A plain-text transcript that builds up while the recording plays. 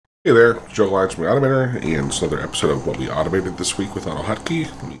Hey there, it's Joe Glines from the-automator, and it's another episode of what we automated this week with AutoHotkey.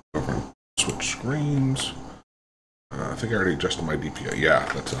 Let me go over and switch screens. I think I already adjusted my DPI. Yeah,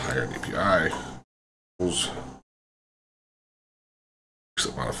 that's a higher DPI.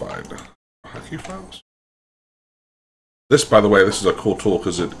 Exit modified AutoHotkey files. This, by the way, this is a cool tool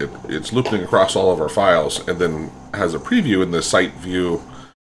because it's looping across all of our files and then has a preview in the site view,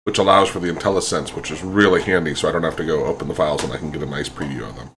 which allows for the IntelliSense, which is really handy, so I don't have to go open the files and I can get a nice preview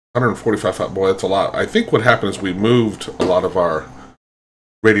of them. 145, boy, that's a lot. I think what happened is we moved a lot of our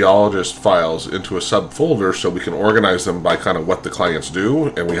radiologist files into a subfolder so we can organize them by kind of what the clients do,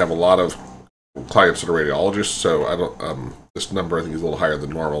 and we have a lot of clients that are radiologists, so I don't, this number I think is a little higher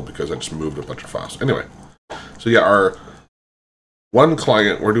than normal because I just moved a bunch of files. Anyway, so yeah, our one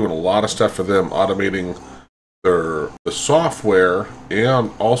client, we're doing a lot of stuff for them, automating the software,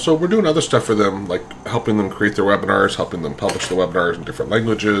 and also we're doing other stuff for them, like helping them create their webinars, helping them publish the webinars in different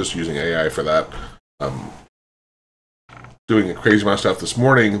languages, using AI for that. Doing a crazy amount of stuff this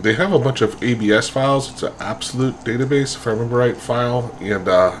morning. They have a bunch of ABS files. It's an absolute database, if I remember right, file, and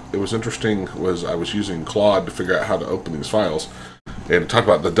it was interesting was I was using Claude to figure out how to open these files and talk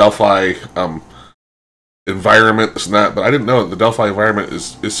about the Delphi environment, this and that, but I didn't know that the Delphi environment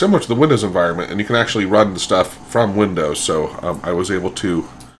is similar to the Windows environment, and you can actually run the stuff from Windows, so I was able to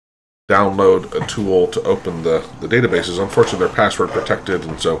download a tool to open the databases. Unfortunately, they're password protected,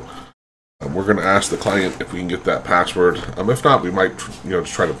 and so we're going to ask the client if we can get that password. If not, we might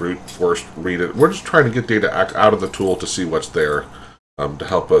just try to brute force read it. We're just trying to get data out of the tool to see what's there to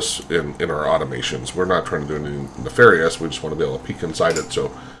help us in our automations. We're not trying to do anything nefarious. We just want to be able to peek inside it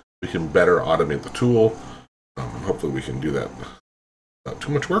so we can better automate the tool. Hopefully we can do that without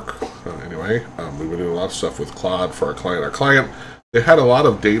too much work. Anyway, we've been doing a lot of stuff with Claude for our client. Our client, they had a lot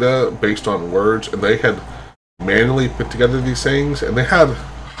of data based on words, and they had manually put together these things, and they had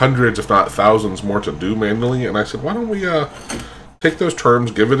hundreds, if not thousands, more to do manually. And I said, why don't we take those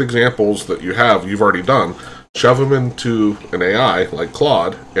terms, give it examples that you've already done, shove them into an AI like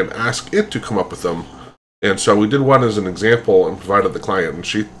Claude, and ask it to come up with them. And so we did one as an example and provided the client, and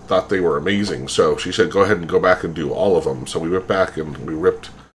she thought they were amazing. So she said, go ahead and go back and do all of them. So we went back and we ripped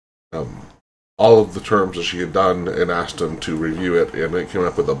all of the terms that she had done and asked them to review it. And it came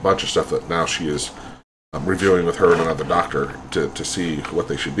up with a bunch of stuff that now she is reviewing with her and another doctor to see what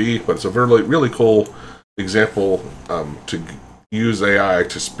they should be. But it's a really, really cool example to use AI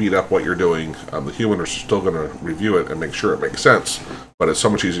to speed up what you're doing. The human is still going to review it and make sure it makes sense, but it's so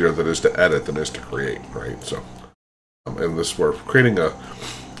much easier than it is to edit than it is to create, right? So, and this, we're creating a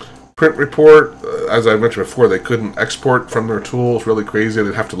print report. As I mentioned before, they couldn't export from their tools. Really crazy.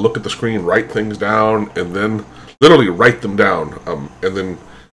 They'd have to look at the screen, write things down, and then literally write them down. And then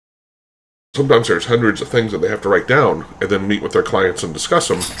sometimes there's hundreds of things that they have to write down and then meet with their clients and discuss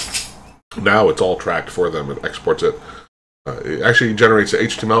them. Now it's all tracked for them. It exports it. It actually generates an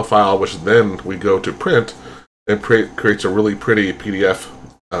HTML file, which then we go to print and creates a really pretty PDF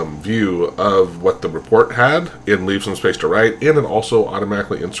view of what the report had and leaves some space to write. And it also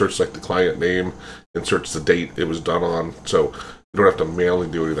automatically inserts like the client name, inserts the date it was done on. So you don't have to manually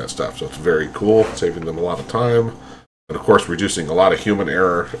do any of that stuff. So it's very cool, saving them a lot of time. And of course, reducing a lot of human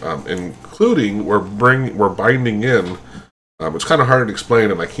error, including we're binding in. It's kind of hard to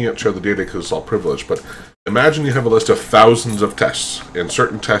explain, and I can't show the data because it's all privileged, but imagine you have a list of thousands of tests, and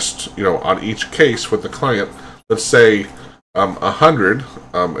certain tests, on each case with the client, let's say 100,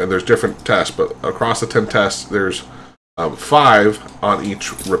 and there's different tests, but across the 10 tests, there's 5 on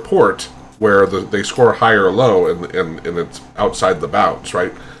each report where they score high or low, and it's outside the bounds,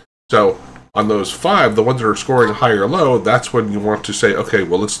 right? So on those 5, the ones that are scoring high or low, that's when you want to say, okay,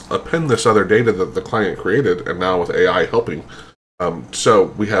 well, let's append this other data that the client created, and now with AI helping. So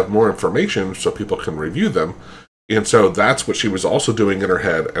we have more information so people can review them. And so that's what she was also doing in her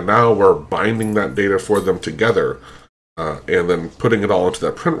head. And now we're binding that data for them together and then putting it all into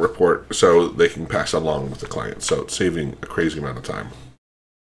that print report so they can pass it along with the client. So it's saving a crazy amount of time.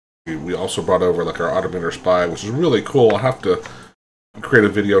 We also brought over like our Automator Spy, which is really cool. I'll have to create a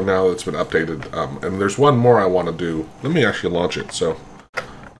video now that's been updated, and there's one more I want to do. Let me actually launch it. So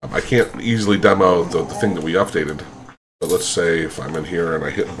I can't easily demo the thing that we updated, but let's say if I'm in here and I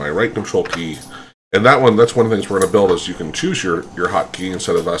hit my right control key, and that's one of the things we're going to build is you can choose your hotkey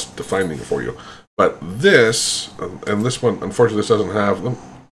instead of us defining it for you. But this and this one, unfortunately, this doesn't have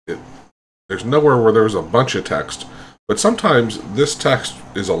it. There's nowhere where there's a bunch of text, but sometimes this text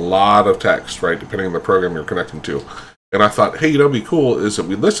is a lot of text, right, depending on the program you're connecting to. And I thought, hey, what'd be cool is that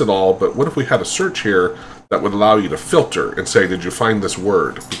we list it all, but what if we had a search here that would allow you to filter and say, did you find this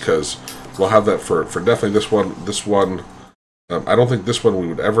word? Because we'll have that for definitely this one I don't think this one we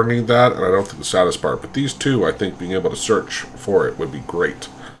would ever need that, and I don't think the status bar. But these two, I think being able to search for it would be great.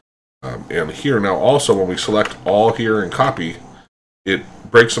 And here now also when we select all here and copy, it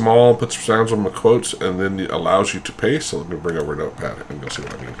breaks them all, puts sounds on the quotes, and then it allows you to paste. So let me bring over Notepad and you'll see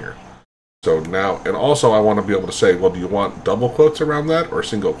what I mean here. So now, and also I want to be able to say, well, do you want double quotes around that or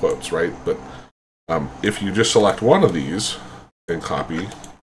single quotes, right? But if you just select one of these and copy,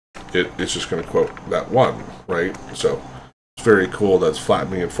 it's just going to quote that one, right? So it's very cool. That's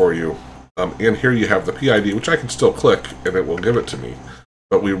flattening it for you. And here you have the PID, which I can still click and it will give it to me.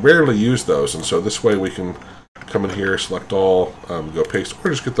 But we rarely use those, and so this way we can come in here, select all, go paste, or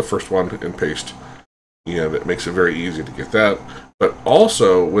just get the first one and paste. And it makes it very easy to get that. But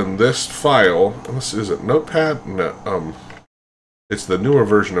also, when this file, is it Notepad? No, it's the newer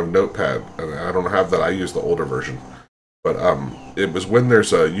version of Notepad, and I don't have that. I use the older version. But it was when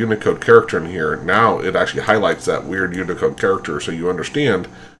there's a Unicode character in here. Now it actually highlights that weird Unicode character, so you understand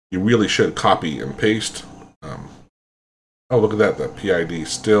you really should copy and paste. Oh, look at that, the PID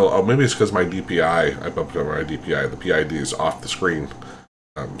still... Oh, maybe it's because my DPI, I bumped over my DPI, the PID is off the screen.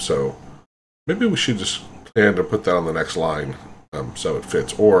 So maybe we should just plan to put that on the next line so it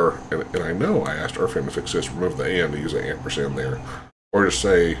fits. Or, and I know I asked Irfan to fix this, remove the and to use an ampersand there. Or just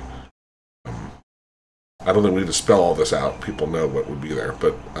say, I don't think we need to spell all this out. People know what would be there.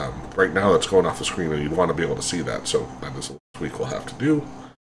 But right now it's going off the screen and you'd want to be able to see that. So that is a tweak we'll have to do.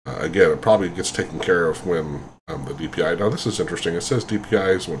 Again, it probably gets taken care of when the DPI... Now, this is interesting. It says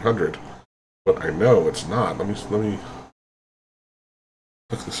DPI is 100, but I know it's not. Let me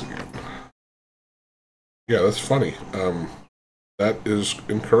look this again. Yeah, that's funny. That is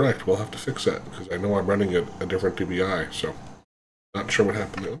incorrect. We'll have to fix that, because I know I'm running a different DPI, so not sure what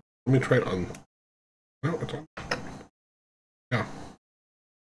happened there. Let me try it on... No, it's on. Yeah.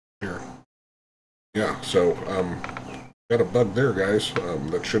 Here. Yeah, so... got a bug there, guys.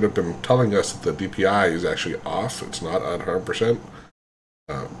 That should have been telling us that the DPI is actually off. It's not at 100%,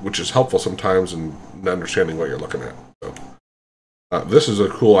 which is helpful sometimes in understanding what you're looking at. So, this is a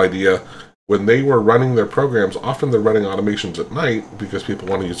cool idea. When they were running their programs, often they're running automations at night because people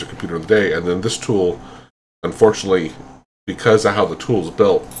want to use their computer in the day. And then this tool, unfortunately, because of how the tool is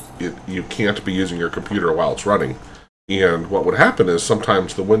built, you can't be using your computer while it's running. And what would happen is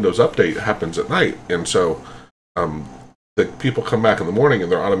sometimes the Windows update happens at night, and so the people come back in the morning and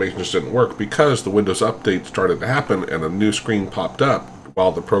their automations didn't work because the Windows update started to happen and a new screen popped up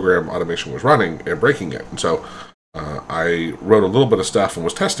while the program automation was running and breaking it. And so I wrote a little bit of stuff and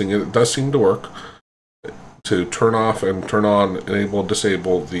was testing it. It does seem to work to turn off and turn on, enable and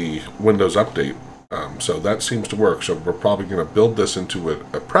disable the Windows update. So that seems to work. So we're probably going to build this into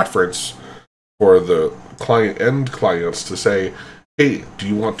a preference for the end clients to say, hey, do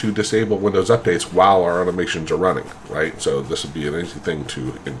you want to disable Windows updates while our automations are running, right? So this would be an easy thing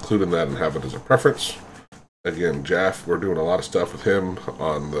to include in that and have it as a preference. Again, Jeff, we're doing a lot of stuff with him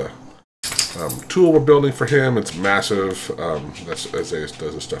on the tool we're building for him. It's massive. That's Isaiah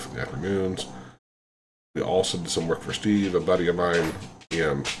does this stuff in the afternoons. We also did some work for Steve, a buddy of mine,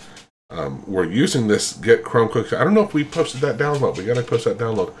 and we're using this Get Chrome Cookies. I don't know if we posted that download. We got to post that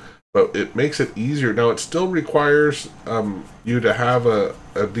download. But it makes it easier. Now, it still requires you to have a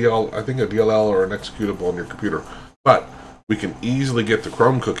DLL or an executable on your computer. But we can easily get the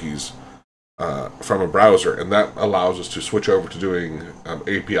Chrome cookies from a browser, and that allows us to switch over to doing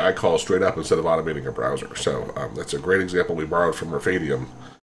API calls straight up instead of automating a browser. So that's a great example we borrowed from Radium,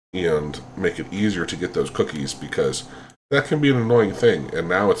 and make it easier to get those cookies, because that can be an annoying thing. And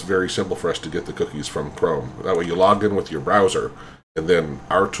now it's very simple for us to get the cookies from Chrome. That way you log in with your browser, and then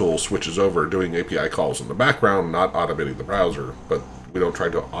our tool switches over doing API calls in the background, not automating the browser, but we don't try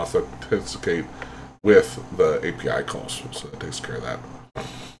to authenticate with the API calls. So that takes care of that.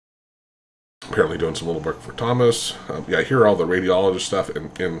 Apparently doing some little work for Thomas. Yeah, here are all the radiologist stuff.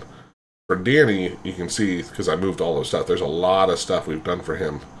 And for Danny, you can see, because I moved all those stuff, there's a lot of stuff we've done for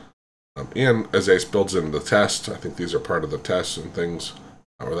him. And as Ace builds in the test, I think these are part of the tests and things.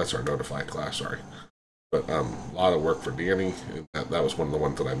 Or that's our notify class, sorry. But a lot of work for Danny. That was one of the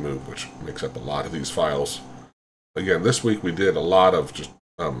ones that I moved, which makes up a lot of these files. Again, this week we did a lot of just...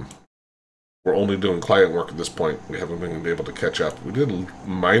 we're only doing client work at this point. We haven't been able to catch up. We did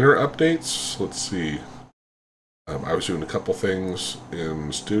minor updates. Let's see. I was doing a couple things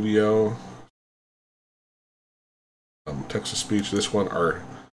in Studio. Text-to-speech. This one,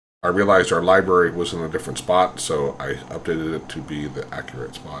 I realized our library was in a different spot, so I updated it to be the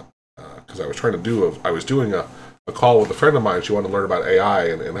accurate spot. Because I was trying to do I was doing a call with a friend of mine. She wanted to learn about AI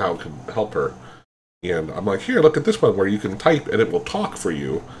and how it can help her. And I'm like, here, look at this one where you can type and it will talk for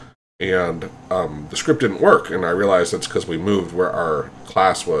you. and the script didn't work, and I realized that's because we moved where our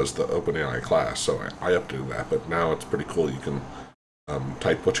class was, the OpenAI class, so I updated that, but now it's pretty cool. You can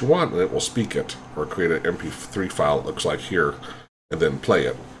type what you want, and it will speak it, or create an MP3 file, it looks like here, and then play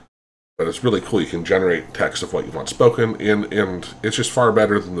it. But it's really cool. You can generate text of what you want spoken, and it's just far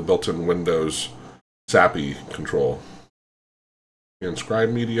better than the built-in Windows SAPI control. Transcribe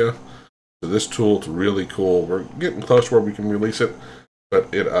media. So this tool is really cool. We're getting close where we can release it,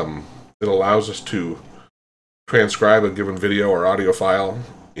 but it allows us to transcribe a given video or audio file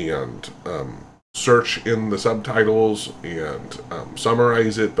and search in the subtitles and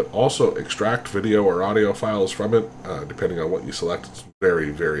summarize it, but also extract video or audio files from it, depending on what you select. It's very,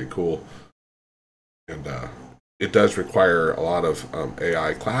 very cool. And it does require a lot of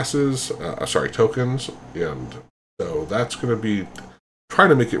AI classes, tokens, and so that's going to be trying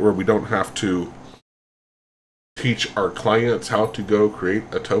to make it where we don't have to teach our clients how to go create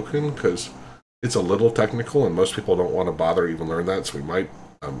a token, because it's a little technical and most people don't want to bother even learn that, so we might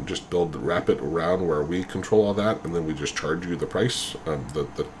just wrap it around where we control all that, and then we just charge you the price,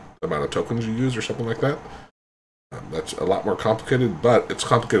 the amount of tokens you use or something like that. That's a lot more complicated, but it's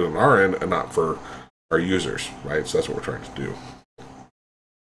complicated on our end and not for our users, right? So that's what we're trying to do.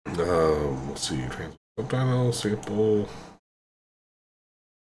 Let's see, subtitle, sample.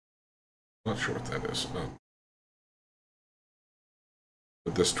 Not sure what that is.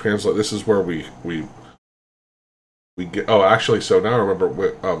 But this translate. This is where we get. Oh, actually, so now I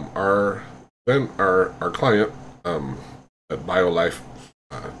remember our client at BioLife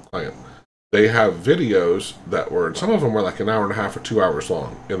client. They have videos that were, some of them were like an hour and a half or 2 hours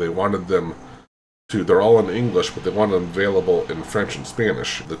long, and they wanted them to. They're all in English, but they wanted them available in French and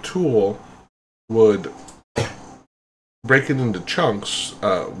Spanish. The tool would break it into chunks,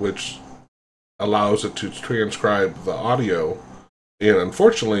 which allows it to transcribe the audio. And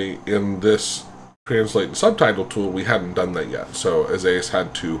unfortunately, in this translate and subtitle tool, we hadn't done that yet. So Azaius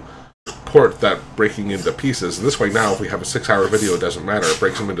had to port that breaking into pieces. And this way now, if we have a 6-hour video, it doesn't matter. It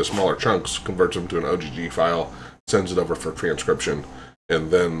breaks them into smaller chunks, converts them to an OGG file, sends it over for transcription,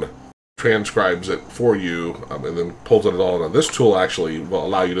 and then transcribes it for you, and then pulls it all in. This tool actually will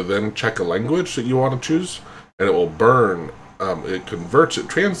allow you to then check a language that you want to choose, and it will burn. It converts it,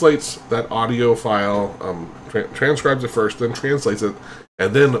 translates that audio file, transcribes it first, then translates it,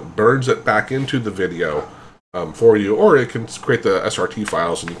 and then burns it back into the video for you. Or it can create the SRT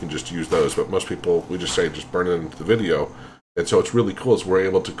files, and you can just use those. But most people, we just say just burn it into the video. And so it's really cool is we're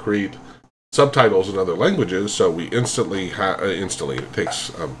able to create subtitles in other languages. So we instantly, it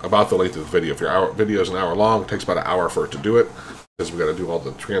takes about the length of the video. If your video is an hour long, it takes about an hour for it to do it, because we got to do all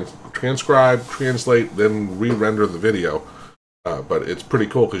the transcribe, translate, then re-render the video. But it's pretty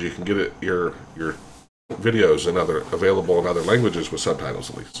cool because you can get it your videos available in other languages with subtitles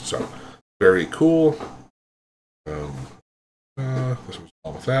at least. So very cool. This was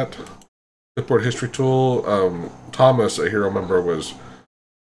all with that. Clipboard history tool. Thomas, a hero member, was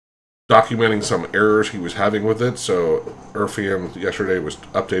documenting some errors he was having with it. So Irfan yesterday was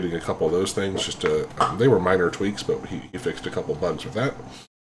updating a couple of those things. Just they were minor tweaks, but he fixed a couple bugs with that.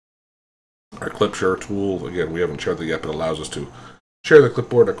 Our clip share tool, again, we haven't shared that yet, but allows us to share the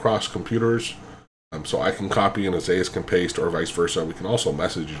clipboard across computers. So I can copy and Azaius can paste, or vice versa. We can also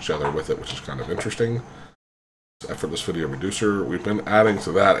message each other with it, which is kind of interesting. Effortless video reducer. We've been adding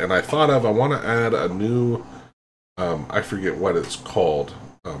to that, and I want to add a new, I forget what it's called,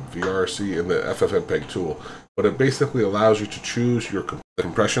 VRC in the FFmpeg tool, but it basically allows you to choose your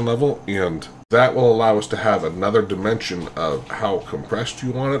compression level, and that will allow us to have another dimension of how compressed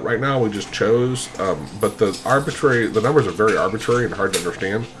you want it. Right now we just chose, but the numbers are very arbitrary and hard to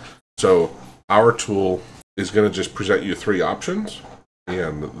understand. So our tool is going to just present you 3 options,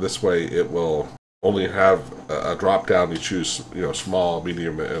 and this way it will only have a drop down. You choose, small,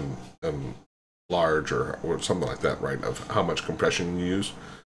 medium, and large, or something like that, right, of how much compression you use.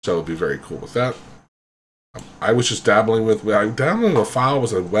 So it'll be very cool with that. I was just dabbling with, I downloaded a file, it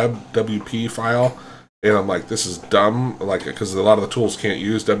was a WebWP file, and I'm like, this is dumb, because a lot of the tools can't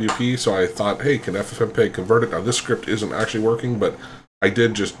use WP, so I thought, hey, can FFmpeg convert it? Now this script isn't actually working, but I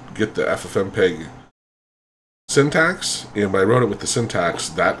did just get the FFmpeg syntax, and when I wrote it with the syntax,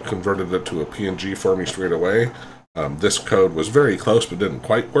 that converted it to a PNG for me straight away. This code was very close, but didn't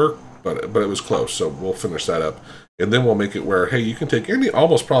quite work, but it was close, so we'll finish that up. And then we'll make it where, hey, you can take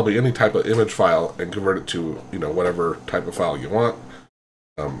almost probably any type of image file and convert it to, whatever type of file you want.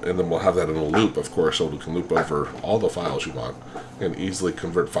 And then we'll have that in a loop, of course, so we can loop over all the files you want and easily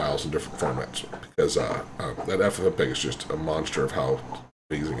convert files in different formats, because that FFmpeg is just a monster of how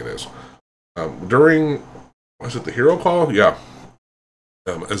amazing it is. During, was it the hero call? Yeah.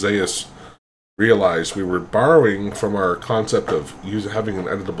 Isaias realized we were borrowing from our concept of having an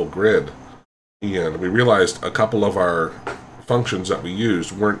editable grid, and we realized a couple of our functions that we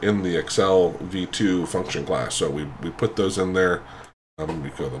used weren't in the Excel v2 function class, so we put those in there. Let me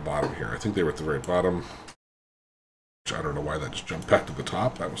go to the bottom here. I think they were at the very bottom, which I don't know why that just jumped back to the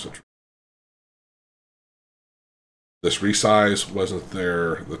top. That was interesting. This resize wasn't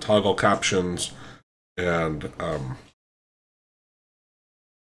there, the toggle captions, and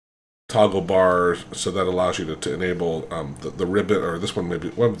toggle bars, so that allows you to enable the ribbon, or this one maybe,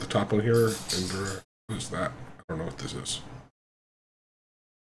 what, the top one here? What is that? I don't know what this is.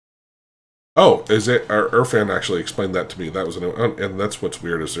 Oh, is it? Irfan actually explained that to me. That was and that's what's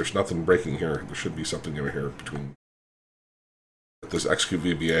weird, is there's nothing breaking here. There should be something over here between. This execute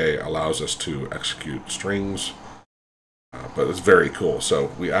VBA allows us to execute strings, but it's very cool. So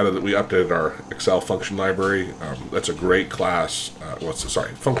we updated our Excel function library. That's a great class.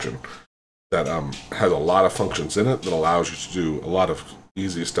 Function that has a lot of functions in it that allows you to do a lot of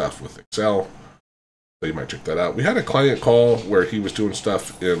easy stuff with Excel. So you might check that out. We had a client call where he was doing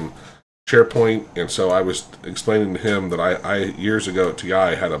stuff in SharePoint, and so I was explaining to him that I years ago at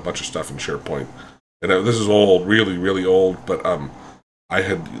TI had a bunch of stuff in SharePoint, and this is old, really, really old, but I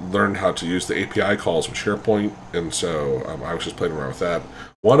had learned how to use the API calls with SharePoint, and so I was just playing around with that.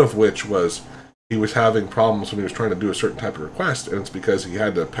 One of which was he was having problems when he was trying to do a certain type of request, and it's because he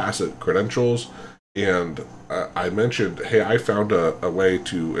had to pass it credentials, and I mentioned, hey, I found a way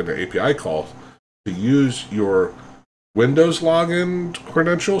to, in an API call, to use your Windows login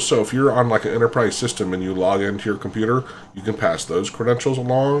credentials. So if you're on like an enterprise system and you log into your computer, you can pass those credentials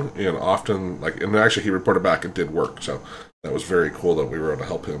along, and often, and actually he reported back it did work. So that was very cool that we were able to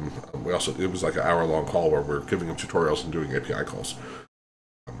help him. It was like an hour-long call where we were giving him tutorials and doing API calls.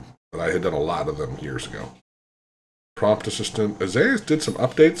 But I had done a lot of them years ago. Prompt Assistant. Isaiah did some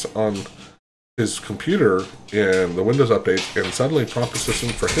updates on his computer and the Windows updates, and suddenly Prompt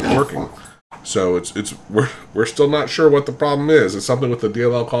Assistant for him working. So we're still not sure what the problem is. It's something with the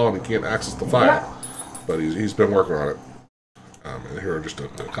DLL call and he can't access the file, but he's been working on it. And here are just a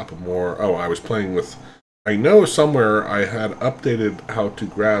couple more. Oh, I was playing with. I know somewhere I had updated how to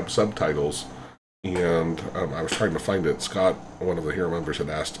grab subtitles, and I was trying to find it. Scott, one of the hero members, had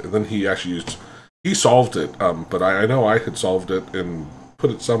asked, and then he actually solved it. But I know I had solved it and put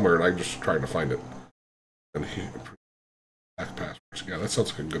it somewhere, and I'm just trying to find it. And back passwords. Yeah, that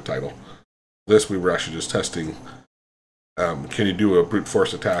sounds like a good title. This we were actually just testing. Can you do a brute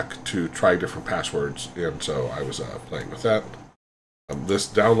force attack to try different passwords? And so I was playing with that. This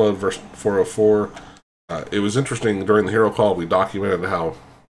download version 404. It was interesting during the hero call. We documented how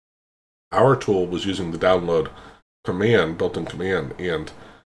our tool was using the download command, built-in command, and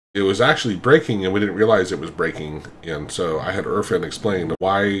it was actually breaking, and we didn't realize it was breaking. And so I had Irfan explain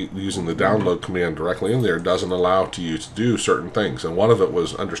why using the download command directly in there doesn't allow you to do certain things. And one of it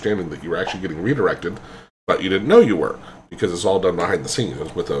was understanding that you were actually getting redirected, but you didn't know you were, because it's all done behind the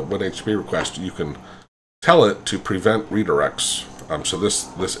scenes. With a WinHTTP request, you can tell it to prevent redirects. So this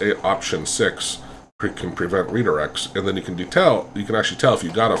option 6 can prevent redirects, and then you can actually tell if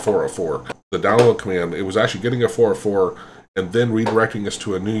you got a 404. The download command, it was actually getting a 404 and then redirecting us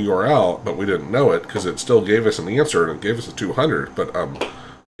to a new URL, but we didn't know it because it still gave us an answer and it gave us a 200, but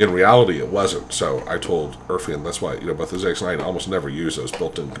in reality it wasn't. So I told Irfan that's why both Isaiah and I almost never use those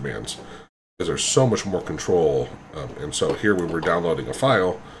built-in commands, because there's so much more control. And so here we were downloading a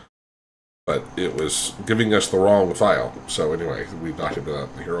file, but it was giving us the wrong file. So anyway, we documented that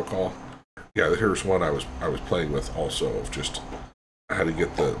in the hero call. Yeah, here's one I was playing with also, of just how to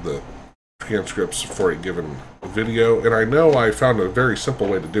get the transcripts for a given video, and I know I found a very simple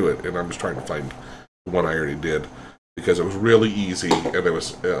way to do it, and I'm just trying to find the one I already did, because it was really easy, and it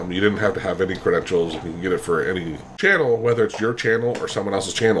was you didn't have to have any credentials. You can get it for any channel, whether it's your channel or someone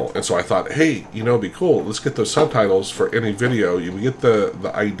else's channel. And so I thought, hey, it'd be cool, let's get those subtitles for any video. You can get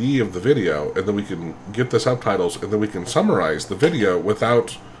the ID of the video, and then we can get the subtitles, and then we can summarize the video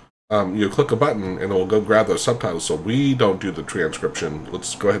without you click a button and it will go grab those subtitles. So we don't do the transcription.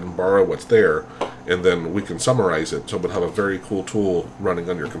 Let's go ahead and borrow what's there, and then we can summarize it. So we'll have a very cool tool running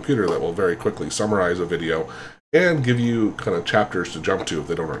on your computer that will very quickly summarize a video and give you kind of chapters to jump to if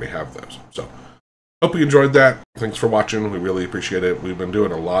they don't already have those. So hope you enjoyed that. Thanks for watching. We really appreciate it. We've been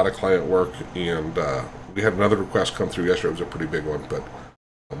doing a lot of client work, and we had another request come through yesterday. It was a pretty big one, but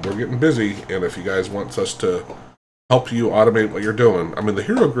we're getting busy, and if you guys want us to help you automate what you're doing. I mean, the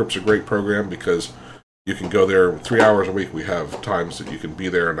Hero Group's a great program because you can go there 3 hours a week. We have times that you can be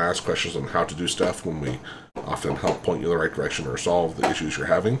there and ask questions on how to do stuff when we often help point you in the right direction or solve the issues you're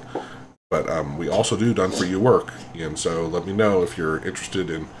having. But we also do done-for-you work, and so let me know if you're interested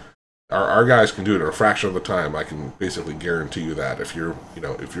in. Our guys can do it in a fraction of the time. I can basically guarantee you that. If you're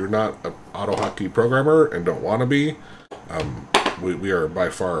not an AutoHotkey programmer and don't want to be, we are by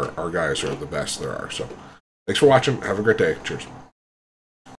far, our guys are the best there are. So thanks for watching. Have a great day. Cheers.